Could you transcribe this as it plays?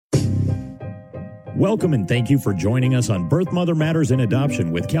Welcome and thank you for joining us on Birth Mother Matters in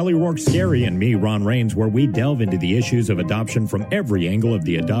Adoption with Kelly Rourke-Scary and me, Ron Rains, where we delve into the issues of adoption from every angle of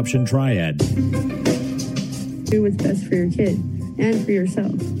the adoption triad. Do what's best for your kid and for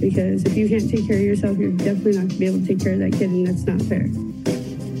yourself, because if you can't take care of yourself, you're definitely not going to be able to take care of that kid, and that's not fair.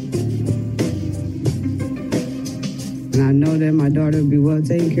 And I know that my daughter will be well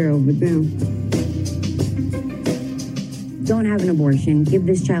taken care of with them. Don't have an abortion. Give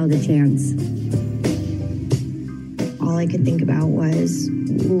this child a chance. All I could think about was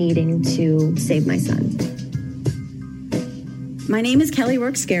needing to save my son. My name is Kelly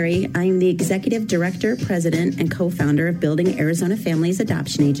Rourke-Scary. I'm the Executive Director, President, and co-founder of Building Arizona Families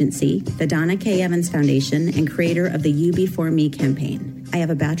Adoption Agency, the Donna K. Evans Foundation, and creator of the You Before Me campaign. I have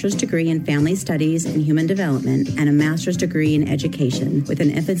a bachelor's degree in family studies and human development and a master's degree in education with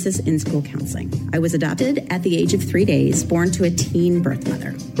an emphasis in school counseling. I was adopted at the age of 3 days, born to a teen birth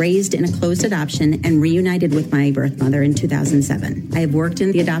mother, raised in a closed adoption, and reunited with my birth mother in 2007. I have worked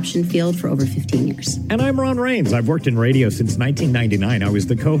in the adoption field for over 15 years. And I'm Ron Rains. I've worked in radio since 1999. I was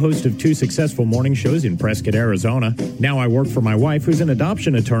the co-host of 2 successful morning shows in Prescott, Arizona. Now I work for my wife, who's an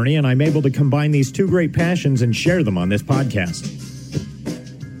adoption attorney, and I'm able to combine these two great passions and share them on this podcast.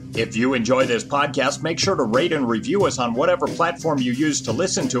 If you enjoy this podcast, make sure to rate and review us on whatever platform you use to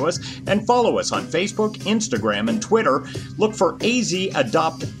listen to us, and follow us on Facebook, Instagram, and Twitter. Look for AZ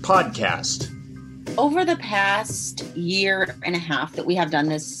Adopt Podcast. Over the past year and a half that we have done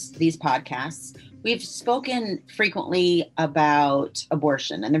these podcasts, we've spoken frequently about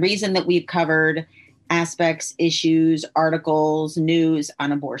abortion. And the reason that we've covered aspects, issues, articles, news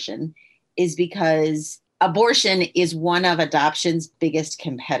on abortion is because abortion is one of adoption's biggest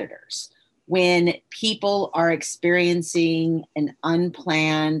competitors. When people are experiencing an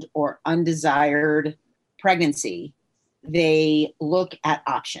unplanned or undesired pregnancy, they look at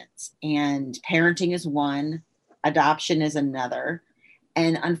options, and parenting is one, adoption is another.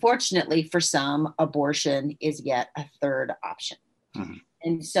 And unfortunately for some, abortion is yet a third option. Mm-hmm.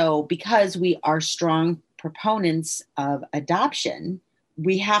 And so because we are strong proponents of adoption,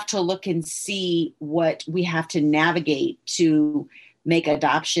 we have to look and see what we have to navigate to make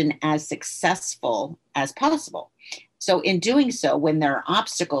adoption as successful as possible. So in doing so, when there are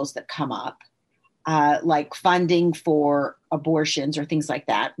obstacles that come up, like funding for abortions or things like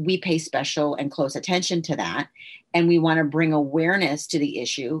that, we pay special and close attention to that. And we want to bring awareness to the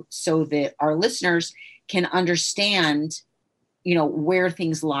issue so that our listeners can understand, where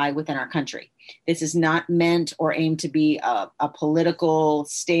things lie within our country. This is not meant or aimed to be a political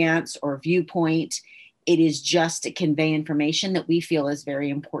stance or viewpoint. It is just to convey information that we feel is very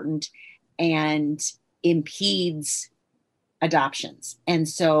important and impedes adoptions. And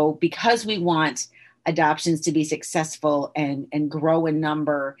so because we want adoptions to be successful and grow in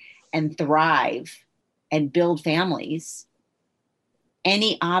number and thrive and build families,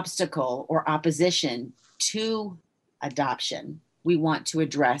 any obstacle or opposition to adoption, we want to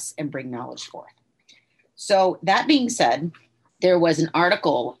address and bring knowledge forth. So that being said, there was an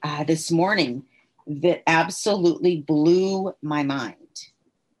article this morning that absolutely blew my mind.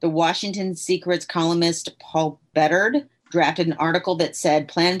 The Washington Secrets columnist Paul Bedard drafted an article that said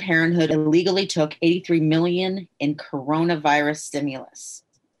Planned Parenthood illegally took $83 million in coronavirus stimulus.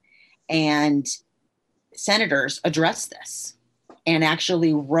 And senators addressed this and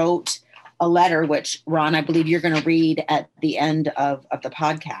actually wrote a letter, which, Ron, I believe you're going to read at the end of the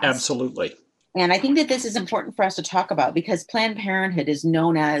podcast. Absolutely. And I think that this is important for us to talk about because Planned Parenthood is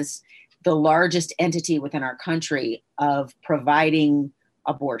known as the largest entity within our country of providing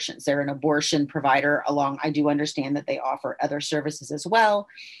abortions. They're an abortion provider I do understand that they offer other services as well.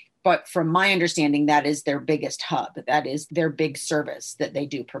 But from my understanding, that is their biggest hub. That is their big service that they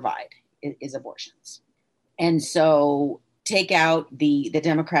do provide is abortions. And so take out the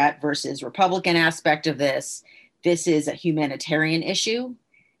Democrat versus Republican aspect of this. This is a humanitarian issue,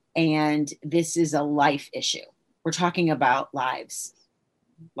 and this is a life issue. We're talking about lives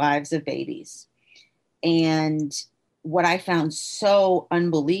of babies. And what I found so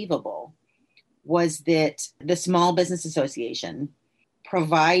unbelievable was that the Small Business Association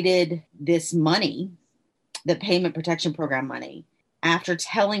provided this money, the Payment Protection Program money, after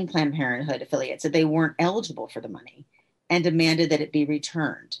telling Planned Parenthood affiliates that they weren't eligible for the money, and demanded that it be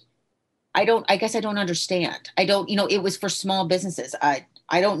returned. I guess I don't understand. It was for small businesses. I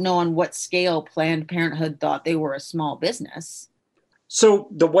don't know on what scale Planned Parenthood thought they were a small business. So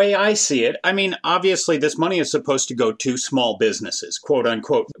the way I see it, obviously this money is supposed to go to small businesses, quote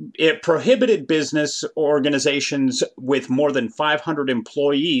unquote. It prohibited business organizations with more than 500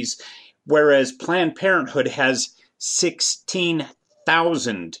 employees, whereas Planned Parenthood has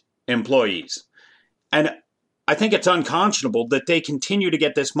 16,000 employees. And I think it's unconscionable that they continue to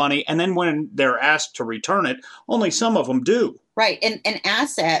get this money, and then when they're asked to return it, only some of them do. Right. And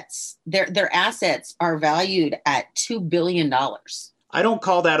assets, their assets are valued at $2 billion. I don't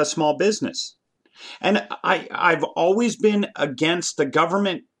call that a small business. And I've always been against the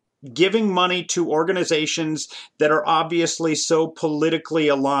government giving money to organizations that are obviously so politically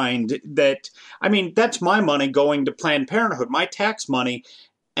aligned that, I mean, that's my money going to Planned Parenthood, my tax money.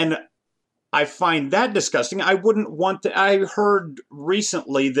 And I find that disgusting. I wouldn't want to. I heard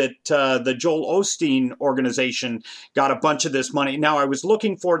recently that the Joel Osteen organization got a bunch of this money. Now, I was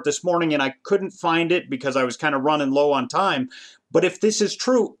looking for it this morning and I couldn't find it because I was kind of running low on time. But if this is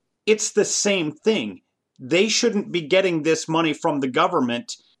true, it's the same thing. They shouldn't be getting this money from the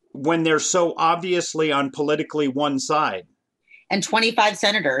government when they're so obviously on politically one side. And 25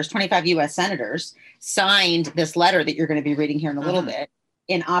 U.S. senators signed this letter that you're going to be reading here in a little bit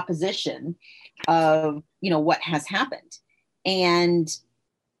in opposition of, what has happened. And,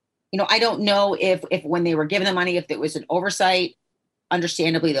 I don't know if when they were given the money, if it was an oversight.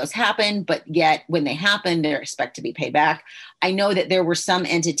 Understandably, those happen, but yet when they happen, they're expected to be paid back. I know that there were some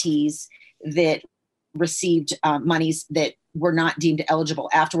entities that received monies that were not deemed eligible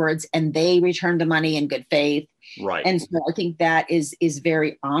afterwards, and they returned the money in good faith. Right. And so I think that is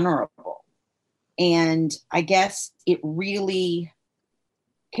very honorable. And I guess it really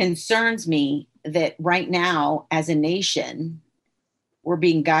concerns me that right now, as a nation, we're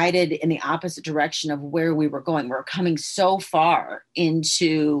being guided in the opposite direction of where we were going. We're coming so far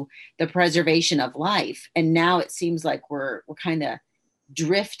into the preservation of life. And now it seems like we're kind of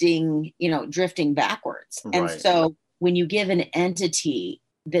drifting backwards. Right. And so when you give an entity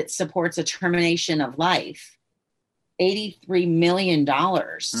that supports a termination of life, $83 million,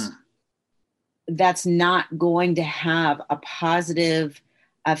 that's not going to have a positive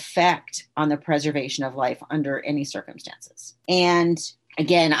effect on the preservation of life under any circumstances. And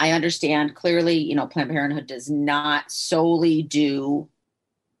again, I understand clearly, Planned Parenthood does not solely do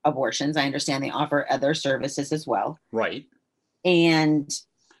abortions. I understand they offer other services as well. Right.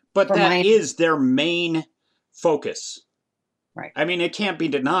 But that is their main focus. Right. I mean, it can't be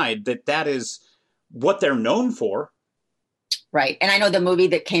denied that is what they're known for. Right. And I know the movie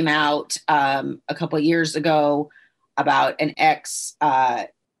that came out a couple of years ago about an ex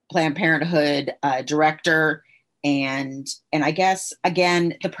Planned Parenthood director. And I guess,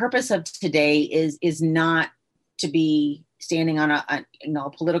 again, the purpose of today is not to be standing on a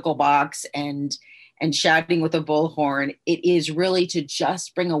political box and shouting with a bullhorn. It is really to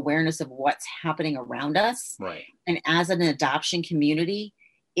just bring awareness of what's happening around us. Right. And as an adoption community,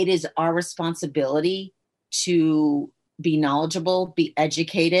 it is our responsibility to be knowledgeable, be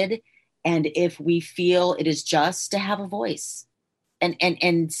educated, and if we feel it is just to have a voice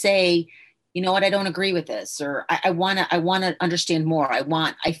and say, you know what, I don't agree with this, or I want to understand more.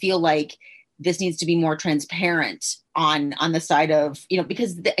 I feel like this needs to be more transparent on the side of,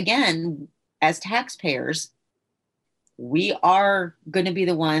 because again, as taxpayers, we are going to be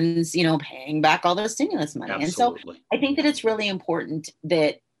the ones, paying back all the stimulus money. Absolutely. And so I think that it's really important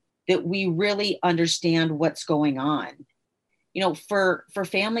that we really understand what's going on. For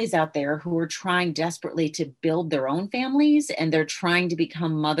families out there who are trying desperately to build their own families and they're trying to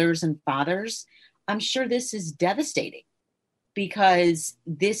become mothers and fathers, I'm sure this is devastating because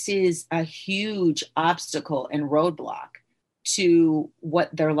this is a huge obstacle and roadblock to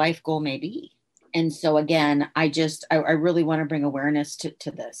what their life goal may be. And so again, I really want to bring awareness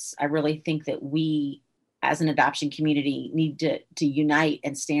to this. I really think that we as an adoption community need to unite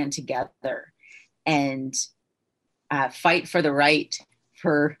and stand together and fight for the right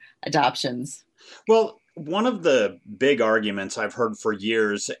for adoptions. Well, one of the big arguments I've heard for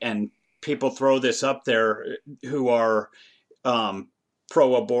years, and people throw this up there who are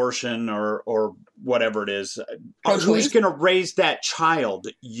pro-abortion or whatever it is, who's going to raise that child?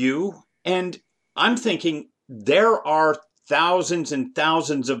 You? And I'm thinking there are thousands and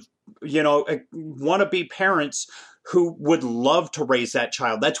thousands of, wannabe parents who would love to raise that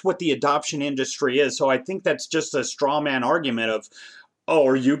child. That's what the adoption industry is. So I think that's just a straw man argument of, oh,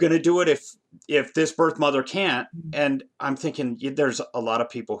 are you going to do it if this birth mother can't? And I'm thinking there's a lot of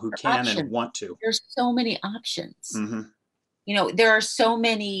people who can and want to. There's so many options. Mm-hmm. There are so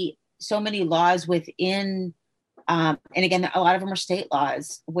many laws within, and again, a lot of them are state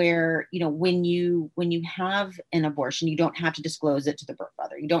laws where, when you have an abortion, you don't have to disclose it to the birth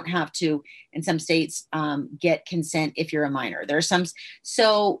mother. You don't have to, in some states, get consent if you're a minor. There are some,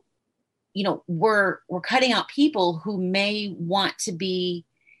 so, we're cutting out people who may want to be,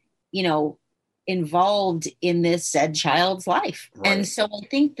 involved in this said child's life. Right. And so I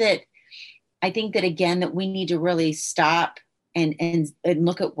think that I think that, again, that we need to really stop and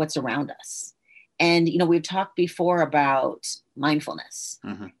look at what's around us. And, we've talked before about mindfulness.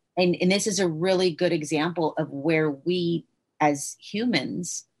 Mm-hmm. And this is a really good example of where we as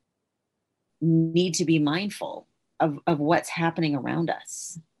humans need to be mindful of what's happening around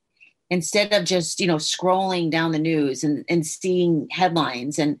us. Instead of just, scrolling down the news and seeing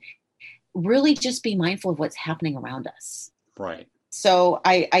headlines, and really just be mindful of what's happening around us. Right. So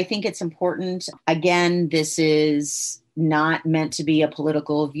I think it's important. Again, this is not meant to be a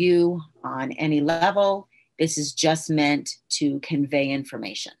political view on any level. This is just meant to convey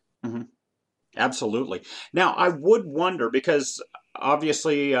information. Mm-hmm. Absolutely. Now, I would wonder, because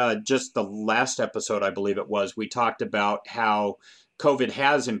obviously just the last episode, I believe it was, we talked about how COVID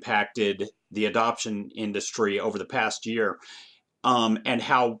has impacted the adoption industry over the past year, and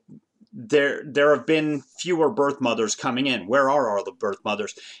how there have been fewer birth mothers coming in. Where are all the birth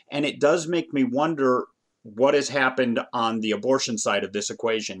mothers? And it does make me wonder what has happened on the abortion side of this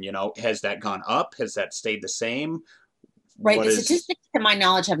equation. Has that gone up? Has that stayed the same? Right. The statistics, to my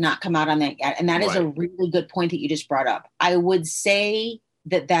knowledge, have not come out on that yet. And that is a really good point that you just brought up. I would say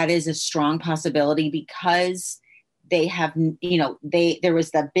that is a strong possibility, because they have, there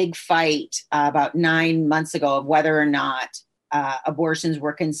was that big fight about 9 months ago of whether or not abortions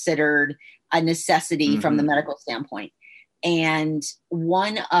were considered a necessity from the medical standpoint. And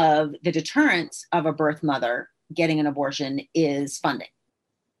one of the deterrents of a birth mother getting an abortion is funding.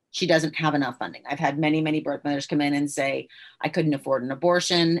 She doesn't have enough funding. I've had many, many birth mothers come in and say, I couldn't afford an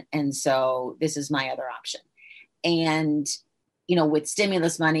abortion, and so this is my other option. And, with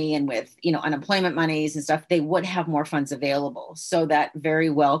stimulus money and with, unemployment monies and stuff, they would have more funds available. So that very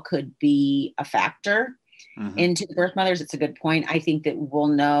well could be a factor into the birth mothers. It's a good point. I think that we'll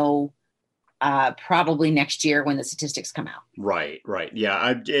know probably next year when the statistics come out. Right.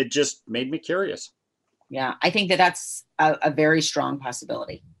 Yeah, it just made me curious. Yeah, I think that's a very strong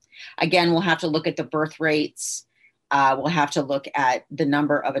possibility. Again, we'll have to look at the birth rates. We'll have to look at the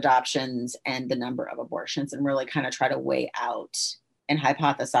number of adoptions and the number of abortions, and really kind of try to weigh out and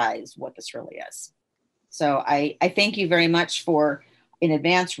hypothesize what this really is. So I thank you very much for, in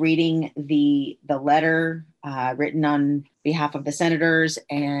advance, reading the letter written on behalf of the senators.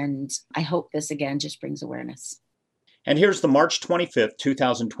 And I hope this, again, just brings awareness. And here's the March 25th,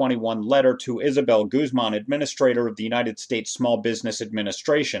 2021 letter to Isabel Guzman, Administrator of the United States Small Business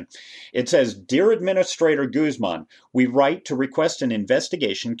Administration. It says, Dear Administrator Guzman, we write to request an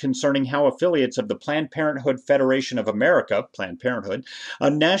investigation concerning how affiliates of the Planned Parenthood Federation of America, Planned Parenthood,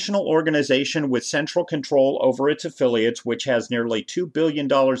 a national organization with central control over its affiliates, which has nearly $2 billion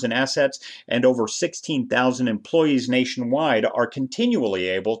in assets and over 16,000 employees nationwide, are continually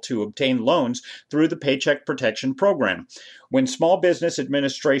able to obtain loans through the Paycheck Protection Program. When Small Business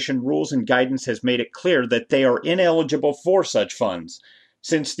Administration rules and guidance has made it clear that they are ineligible for such funds.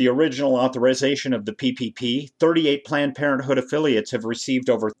 Since the original authorization of the PPP, 38 Planned Parenthood affiliates have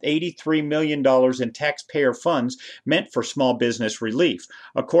received over $83 million in taxpayer funds meant for small business relief,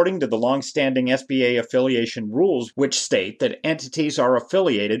 according to the long-standing SBA affiliation rules, which state that entities are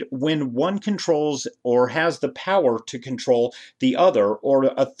affiliated when one controls or has the power to control the other, or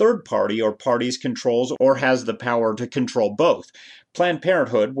a third party or parties controls or has the power to control both. Planned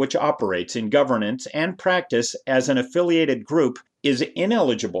Parenthood, which operates in governance and practice as an affiliated group, is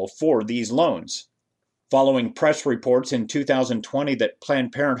ineligible for these loans. Following press reports in 2020 that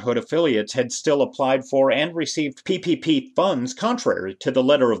Planned Parenthood affiliates had still applied for and received PPP funds contrary to the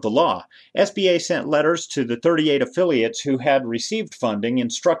letter of the law, SBA sent letters to the 38 affiliates who had received funding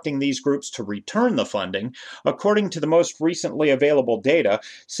instructing these groups to return the funding. According to the most recently available data,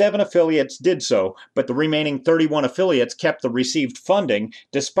 7 affiliates did so, but the remaining 31 affiliates kept the received funding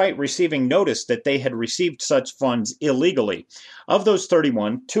despite receiving notice that they had received such funds illegally. Of those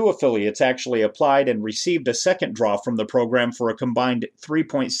 31, 2 affiliates actually applied and received a second draw from the program for a combined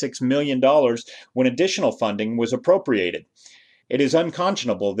 $3.6 million when additional funding was appropriated. It is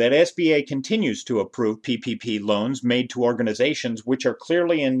unconscionable that SBA continues to approve PPP loans made to organizations which are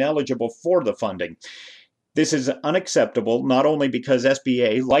clearly ineligible for the funding. This is unacceptable not only because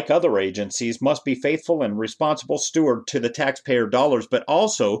SBA, like other agencies, must be faithful and responsible steward to the taxpayer dollars, but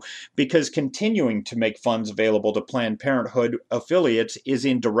also because continuing to make funds available to Planned Parenthood affiliates is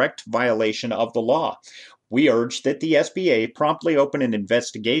in direct violation of the law. We urge that the SBA promptly open an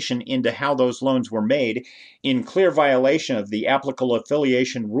investigation into how those loans were made in clear violation of the applicable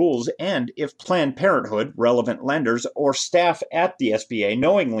affiliation rules, and if Planned Parenthood, relevant lenders, or staff at the SBA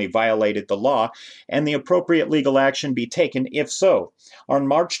knowingly violated the law, and the appropriate legal action be taken if so. On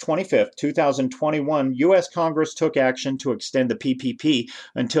March 25, 2021, U.S. Congress took action to extend the PPP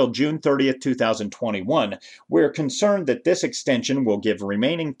until June 30, 2021. We're concerned that this extension will give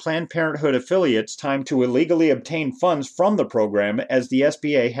remaining Planned Parenthood affiliates time to illegally obtain funds from the program, as the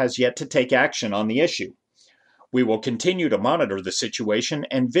SBA has yet to take action on the issue. We will continue to monitor the situation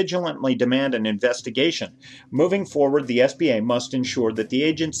and vigilantly demand an investigation. Moving forward, the SBA must ensure that the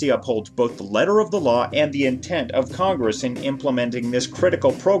agency upholds both the letter of the law and the intent of Congress in implementing this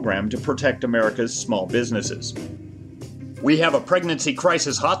critical program to protect America's small businesses. We have a pregnancy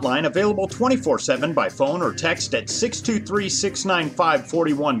crisis hotline available 24/7 by phone or text at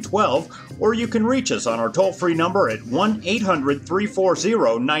 623-695-4112, or you can reach us on our toll-free number at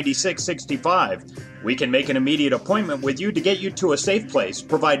 1-800-340-9665. We can make an immediate appointment with you to get you to a safe place,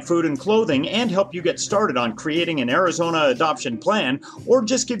 provide food and clothing, and help you get started on creating an Arizona adoption plan, or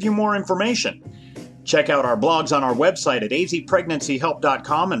just give you more information. Check out our blogs on our website at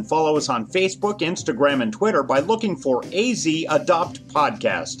azpregnancyhelp.com and follow us on Facebook, Instagram, and Twitter by looking for AZ Adopt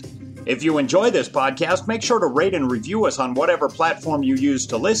Podcast. If you enjoy this podcast, make sure to rate and review us on whatever platform you use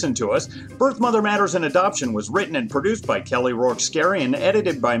to listen to us. Birth, Mother Matters, and Adoption was written and produced by Kelly Rourke-Scary and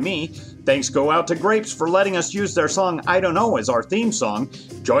edited by me. Thanks go out to Grapes for letting us use their song I Don't Know as our theme song.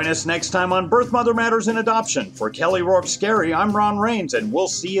 Join us next time on Birth, Mother Matters, and Adoption. For Kelly Rourke-Scary, I'm Ron Rains, and we'll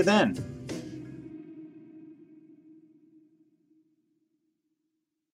see you then.